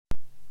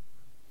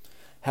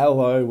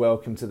Hello,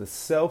 welcome to the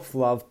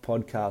Self-Love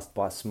Podcast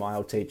by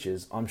Smile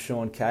Teachers. I'm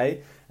Sean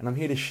Kay, and I'm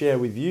here to share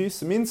with you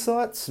some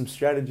insights, some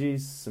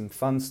strategies, some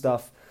fun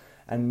stuff,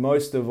 and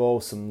most of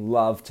all, some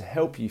love to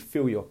help you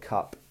fill your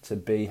cup to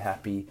be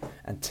happy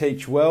and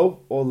teach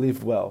well or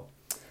live well.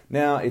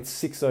 Now, it's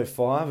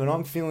 6:05 and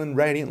I'm feeling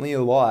radiantly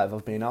alive.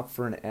 I've been up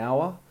for an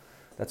hour.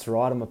 That's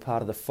right, I'm a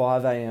part of the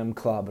 5 a.m.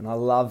 club, and I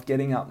love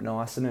getting up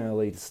nice and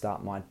early to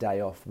start my day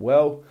off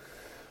well.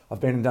 I've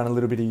been and done a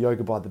little bit of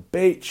yoga by the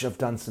beach, I've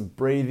done some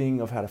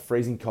breathing, I've had a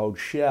freezing cold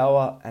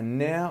shower, and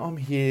now I'm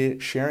here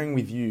sharing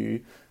with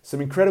you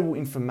some incredible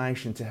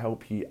information to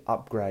help you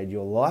upgrade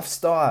your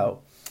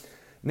lifestyle.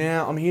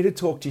 Now, I'm here to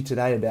talk to you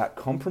today about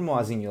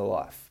compromising your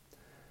life.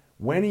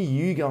 When are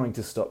you going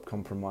to stop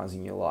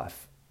compromising your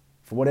life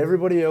for what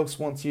everybody else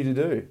wants you to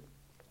do?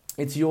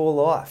 It's your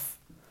life.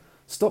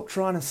 Stop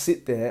trying to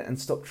sit there and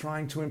stop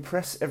trying to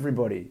impress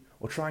everybody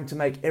or trying to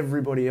make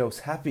everybody else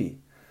happy.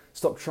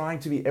 Stop trying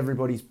to be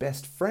everybody's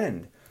best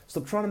friend.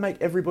 Stop trying to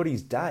make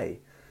everybody's day.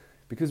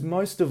 Because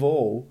most of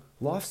all,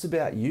 life's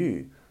about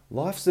you.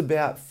 Life's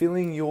about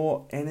filling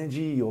your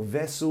energy, your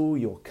vessel,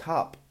 your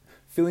cup,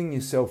 filling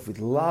yourself with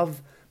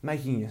love,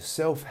 making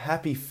yourself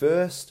happy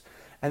first,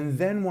 and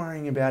then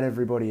worrying about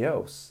everybody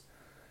else.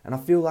 And I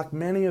feel like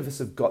many of us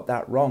have got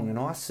that wrong, and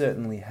I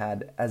certainly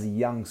had as a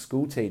young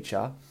school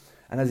teacher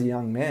and as a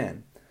young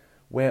man,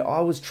 where I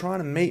was trying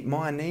to meet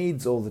my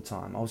needs all the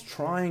time. I was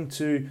trying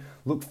to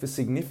look for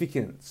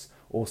significance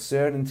or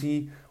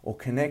certainty or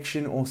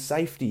connection or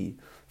safety.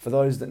 For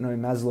those that know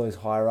Maslow's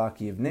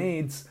hierarchy of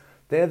needs,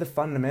 they're the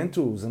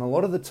fundamentals. And a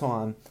lot of the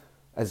time,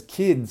 as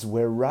kids,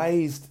 we're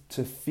raised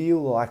to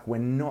feel like we're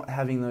not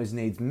having those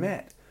needs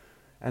met.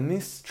 And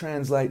this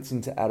translates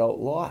into adult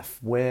life,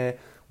 where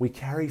we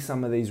carry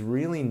some of these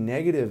really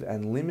negative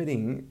and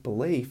limiting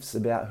beliefs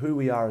about who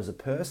we are as a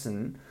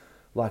person,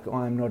 like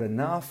I am not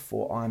enough,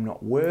 or I am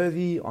not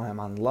worthy, I am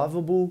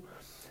unlovable.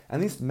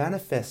 And this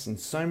manifests in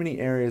so many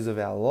areas of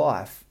our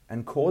life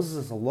and causes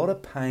us a lot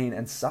of pain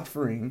and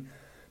suffering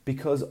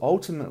because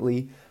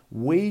ultimately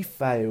we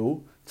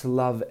fail to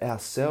love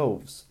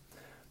ourselves.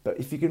 But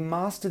if you can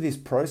master this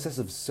process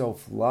of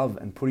self-love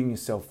and putting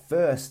yourself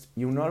first,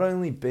 you'll not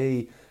only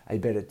be a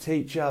better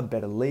teacher,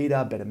 better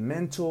leader, better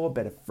mentor,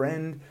 better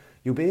friend,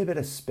 you'll be a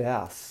better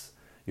spouse,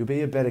 you'll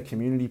be a better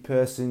community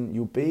person,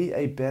 you'll be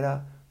a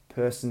better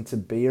person to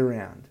be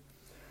around.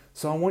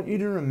 So I want you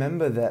to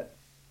remember that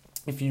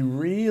if you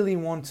really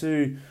want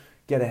to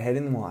get ahead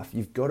in life,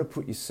 you've got to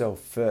put yourself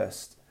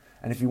first.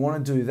 And if you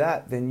want to do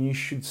that, then you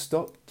should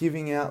stop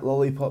giving out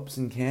lollipops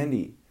and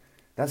candy.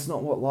 That's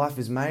not what life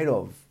is made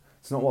of.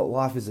 It's not what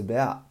life is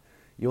about.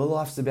 Your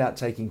life's about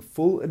taking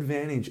full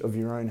advantage of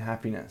your own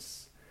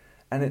happiness.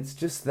 And it's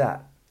just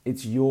that.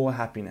 It's your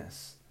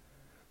happiness.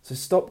 So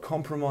stop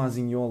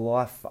compromising your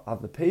life for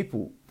other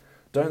people.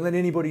 Don't let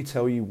anybody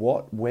tell you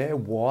what, where,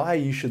 why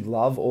you should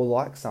love or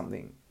like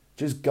something.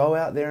 Just go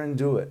out there and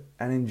do it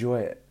and enjoy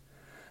it.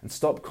 And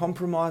stop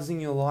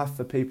compromising your life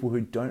for people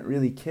who don't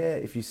really care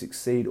if you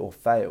succeed or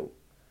fail.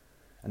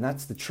 And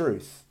that's the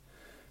truth.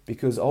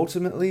 Because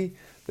ultimately,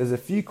 there's a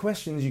few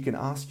questions you can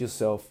ask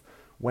yourself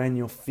when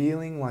you're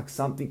feeling like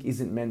something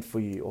isn't meant for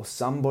you or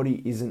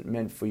somebody isn't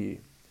meant for you.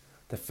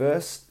 The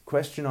first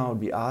question I would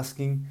be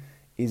asking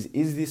is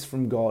this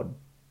from God,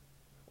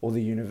 or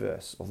the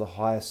universe, or the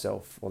higher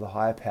self, or the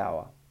higher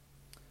power?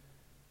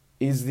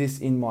 Is this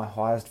in my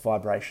highest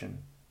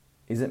vibration?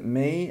 Is it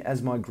me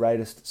as my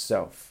greatest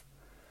self?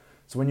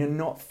 So when you're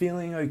not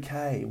feeling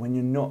okay, when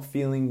you're not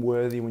feeling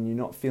worthy, when you're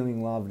not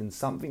feeling loved, and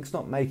something's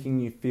not making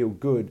you feel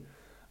good,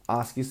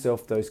 ask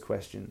yourself those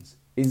questions.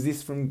 Is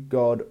this from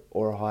God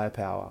or a higher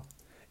power?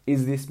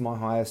 Is this my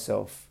higher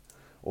self?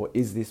 Or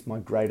is this my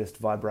greatest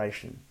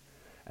vibration?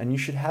 And you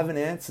should have an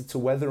answer to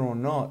whether or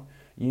not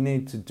you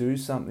need to do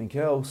something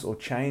else or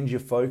change your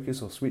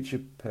focus or switch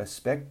your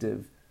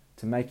perspective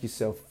to make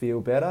yourself feel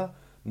better,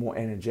 more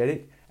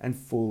energetic, and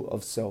full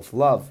of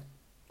self-love.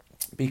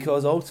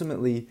 Because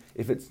ultimately,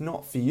 if it's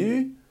not for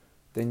you,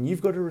 then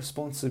you've got a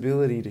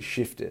responsibility to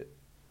shift it.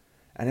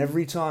 And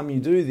every time you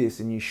do this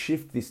and you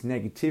shift this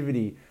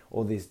negativity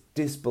or this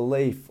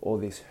disbelief or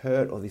this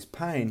hurt or this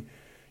pain,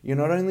 you're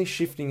not only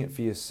shifting it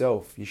for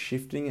yourself, you're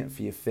shifting it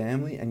for your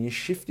family and you're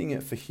shifting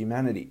it for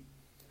humanity.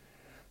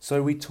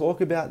 So we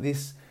talk about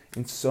this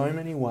in so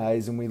many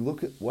ways, and we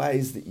look at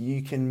ways that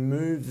you can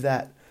move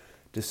that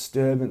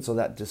disturbance or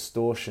that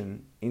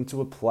distortion into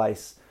a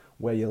place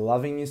where you're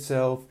loving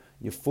yourself,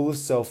 you're full of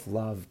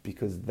self-love,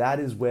 because that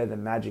is where the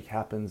magic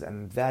happens,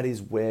 and that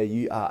is where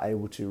you are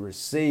able to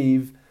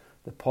receive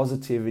the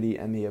positivity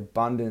and the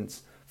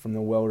abundance from the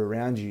world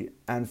around you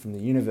and from the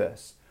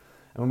universe.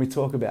 And when we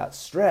talk about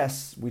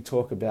stress, we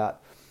talk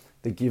about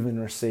the give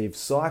and receive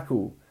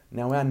cycle.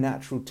 Now, our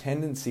natural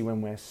tendency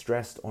when we're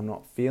stressed or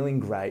not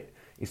feeling great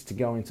is to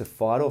go into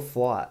fight or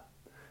flight,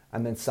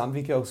 and then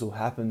something else will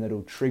happen that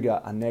will trigger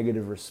a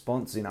negative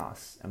response in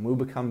us, and we'll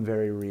become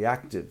very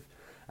reactive,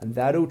 and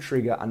that'll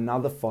trigger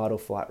another fight or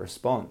flight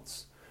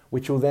response,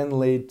 which will then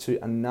lead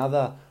to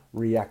another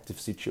reactive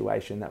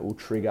situation that will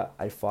trigger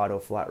a fight or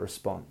flight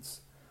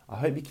response. I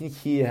hope you can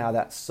hear how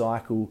that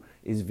cycle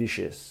is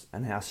vicious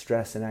and how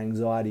stress and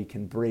anxiety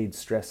can breed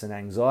stress and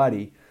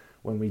anxiety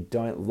when we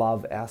don't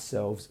love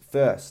ourselves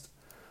first.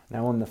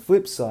 Now, on the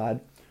flip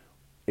side,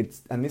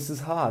 and this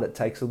is hard, it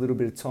takes a little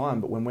bit of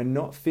time, but when we're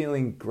not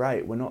feeling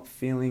great, we're not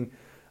feeling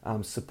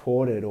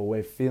supported, or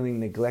we're feeling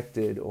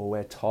neglected, or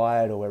we're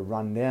tired, or we're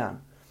run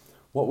down,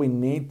 what we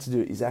need to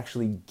do is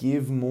actually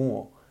give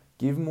more.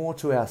 Give more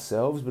to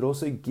ourselves, but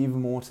also give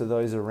more to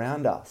those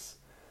around us.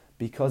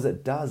 Because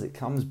it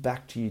comes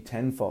back to you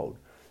tenfold.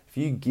 If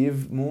you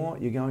give more,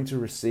 you're going to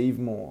receive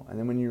more. And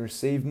then when you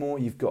receive more,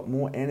 you've got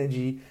more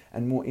energy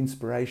and more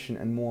inspiration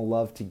and more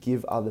love to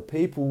give other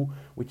people,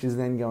 which is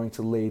then going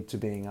to lead to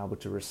being able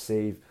to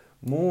receive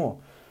more.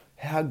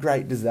 How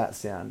great does that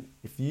sound?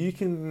 If you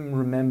can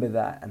remember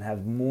that and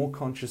have more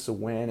conscious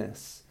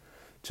awareness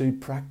to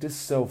practice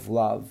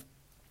self-love,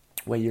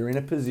 where you're in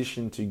a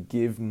position to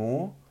give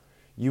more,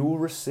 you will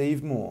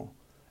receive more.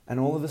 And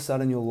all of a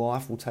sudden your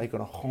life will take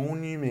on a whole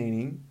new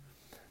meaning.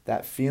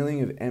 That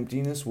feeling of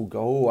emptiness will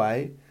go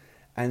away,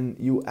 and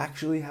you'll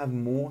actually have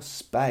more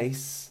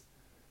space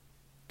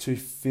to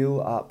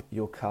fill up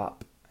your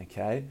cup,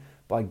 okay?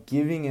 By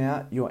giving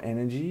out your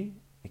energy,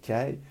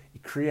 okay,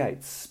 it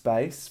creates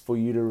space for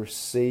you to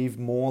receive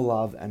more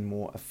love and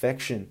more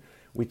affection,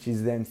 which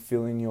is then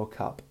filling your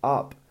cup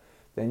up.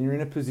 Then you're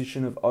in a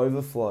position of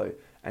overflow,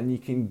 and you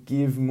can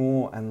give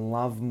more and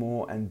love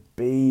more and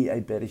be a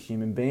better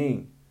human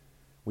being,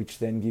 which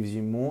then gives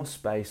you more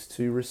space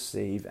to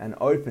receive and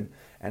open.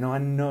 And I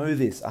know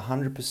this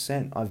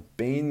 100%. I've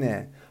been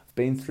there. I've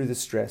been through the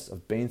stress.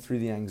 I've been through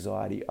the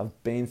anxiety.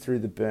 I've been through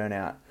the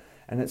burnout.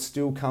 And it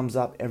still comes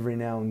up every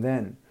now and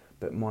then.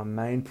 But my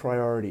main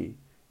priority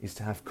is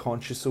to have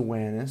conscious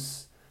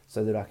awareness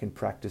so that I can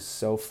practice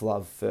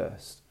self-love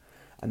first.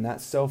 And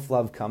that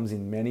self-love comes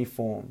in many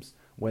forms,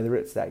 whether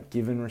it's that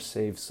give and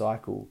receive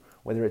cycle,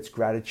 whether it's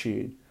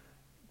gratitude,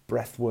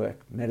 breath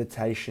work,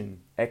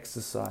 meditation,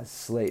 exercise,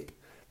 sleep.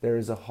 There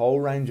is a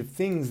whole range of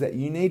things that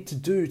you need to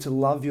do to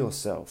love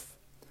yourself.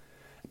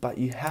 But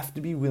you have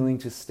to be willing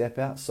to step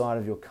outside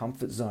of your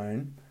comfort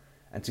zone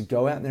and to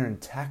go out there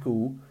and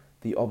tackle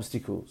the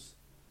obstacles,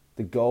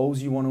 the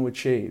goals you want to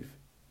achieve.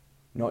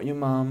 Not your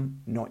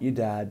mum, not your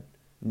dad,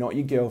 not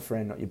your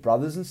girlfriend, not your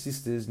brothers and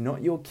sisters,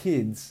 not your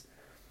kids.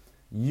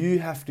 You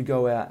have to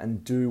go out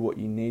and do what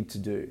you need to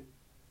do.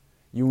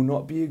 You will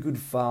not be a good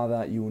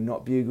father, you will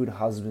not be a good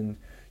husband,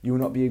 you will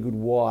not be a good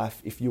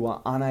wife if you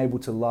are unable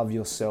to love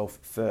yourself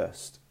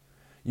first.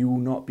 You will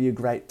not be a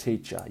great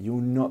teacher, you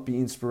will not be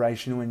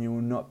inspirational, and you will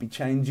not be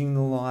changing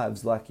the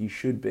lives like you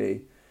should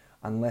be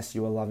unless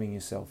you are loving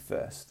yourself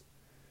first.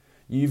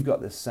 You've got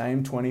the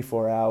same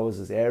 24 hours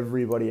as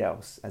everybody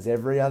else, as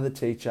every other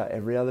teacher,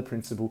 every other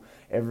principal,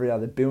 every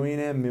other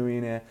billionaire,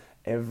 millionaire,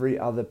 every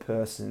other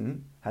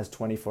person has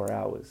 24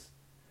 hours.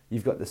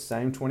 You've got the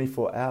same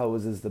 24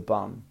 hours as the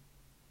bum.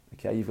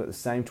 Okay, you've got the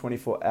same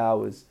 24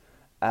 hours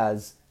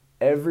as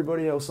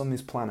everybody else on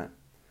this planet.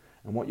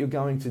 And what you're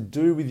going to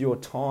do with your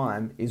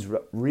time is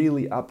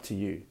really up to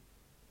you.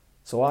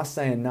 So I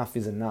say enough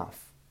is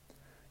enough.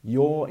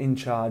 You're in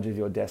charge of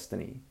your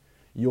destiny.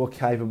 You're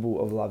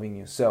capable of loving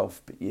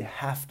yourself, but you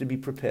have to be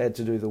prepared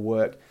to do the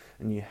work,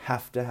 and you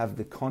have to have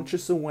the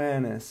conscious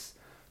awareness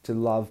to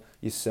love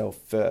yourself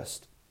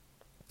first.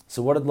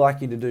 So what I'd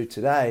like you to do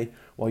today,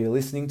 while you're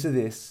listening to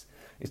this,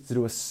 is to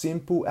do a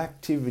simple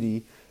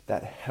activity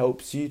that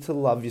helps you to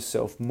love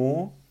yourself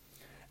more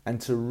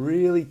and to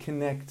really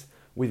connect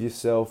with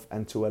yourself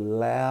and to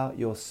allow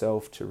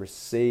yourself to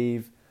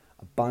receive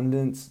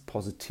abundance,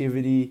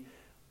 positivity,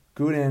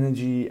 good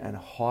energy, and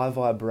high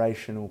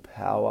vibrational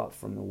power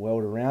from the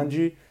world around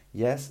you.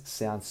 Yes,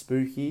 sounds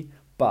spooky,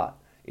 but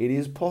it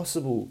is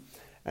possible.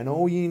 And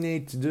all you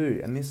need to do,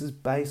 and this is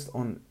based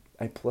on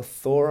a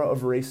plethora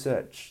of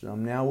research.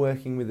 I'm now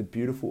working with a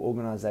beautiful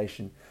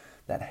organization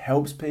that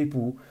helps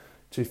people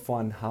to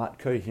find heart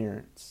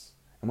coherence.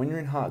 And when you're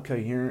in heart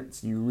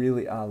coherence, you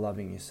really are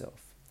loving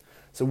yourself.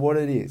 So what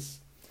it is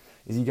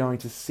you're going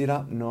to sit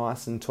up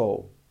nice and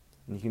tall.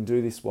 And you can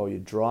do this while you're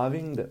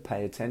driving, but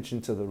pay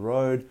attention to the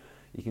road.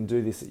 You can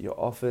do this at your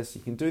office.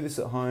 You can do this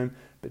at home,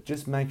 but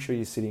just make sure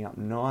you're sitting up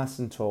nice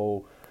and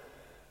tall.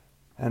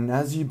 And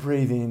as you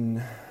breathe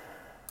in,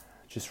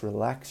 just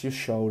relax your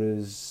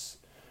shoulders,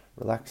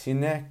 relax your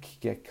neck,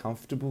 get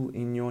comfortable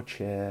in your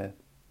chair.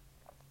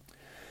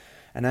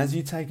 And as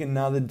you take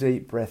another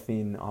deep breath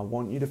in, I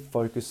want you to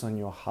focus on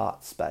your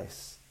heart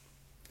space.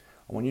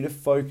 I want you to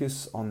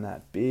focus on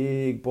that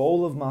big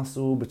ball of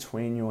muscle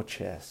between your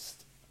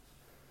chest.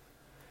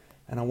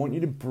 And I want you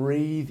to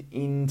breathe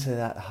into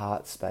that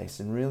heart space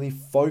and really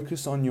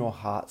focus on your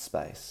heart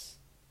space.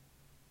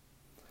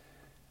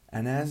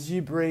 And as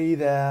you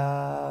breathe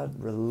out,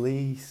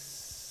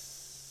 release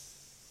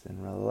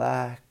and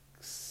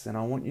relax. And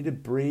I want you to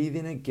breathe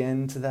in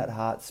again to that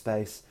heart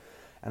space.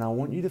 And I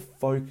want you to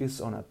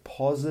focus on a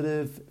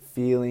positive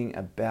feeling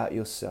about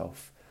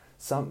yourself.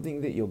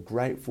 Something that you're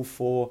grateful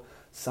for,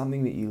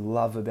 something that you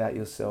love about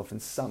yourself,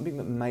 and something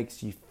that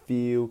makes you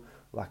feel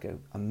like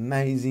an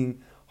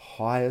amazing,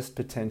 highest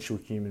potential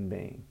human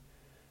being.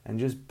 And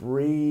just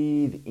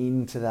breathe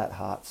into that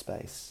heart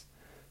space.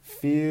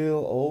 Feel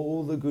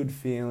all the good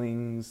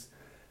feelings.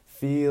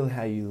 Feel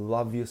how you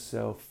love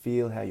yourself.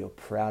 Feel how you're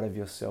proud of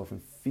yourself.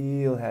 And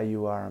feel how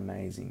you are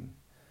amazing.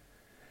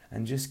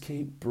 And just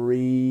keep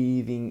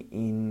breathing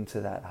into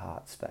that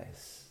heart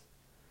space.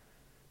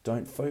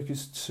 Don't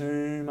focus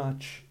too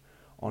much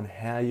on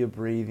how you're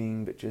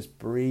breathing, but just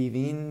breathe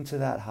into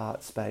that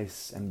heart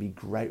space and be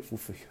grateful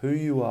for who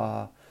you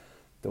are,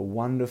 the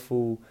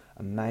wonderful,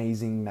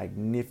 amazing,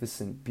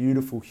 magnificent,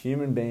 beautiful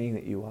human being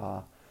that you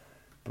are.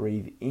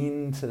 Breathe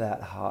into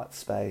that heart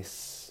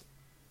space.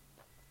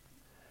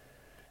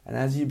 And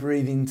as you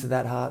breathe into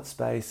that heart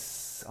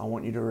space, I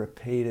want you to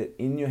repeat it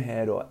in your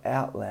head or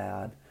out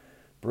loud,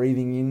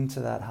 breathing into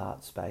that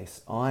heart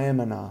space. I am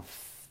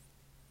enough.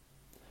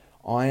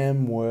 I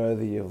am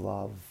worthy of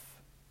love.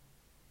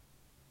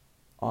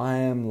 I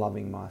am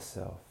loving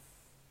myself.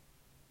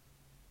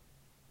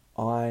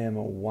 I am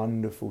a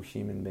wonderful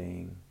human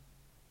being.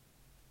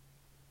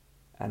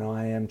 And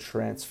I am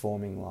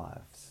transforming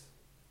lives.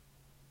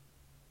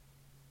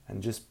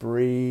 And just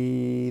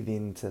breathe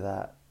into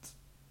that.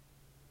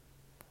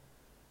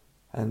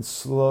 And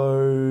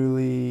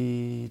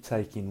slowly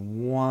take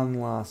in one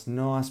last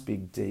nice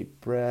big deep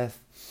breath.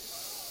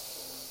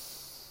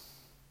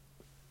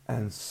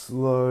 And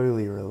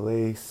slowly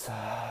release.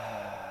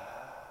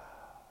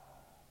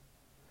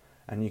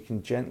 And you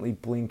can gently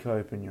blink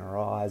open your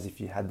eyes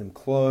if you had them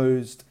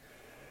closed.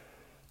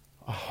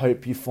 I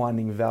hope you're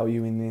finding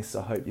value in this.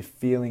 I hope you're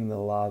feeling the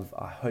love.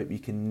 I hope you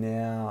can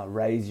now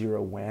raise your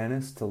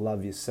awareness to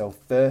love yourself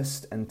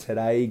first. And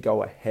today,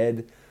 go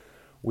ahead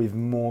with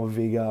more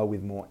vigor,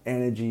 with more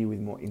energy, with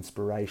more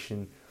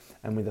inspiration,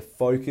 and with a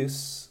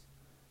focus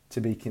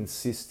to be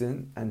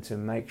consistent and to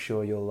make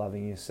sure you're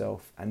loving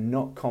yourself and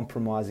not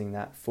compromising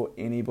that for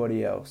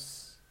anybody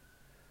else.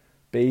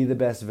 Be the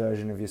best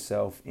version of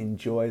yourself.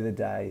 Enjoy the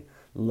day.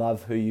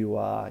 Love who you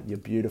are. You're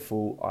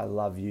beautiful. I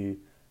love you.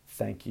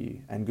 Thank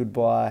you. And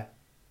goodbye.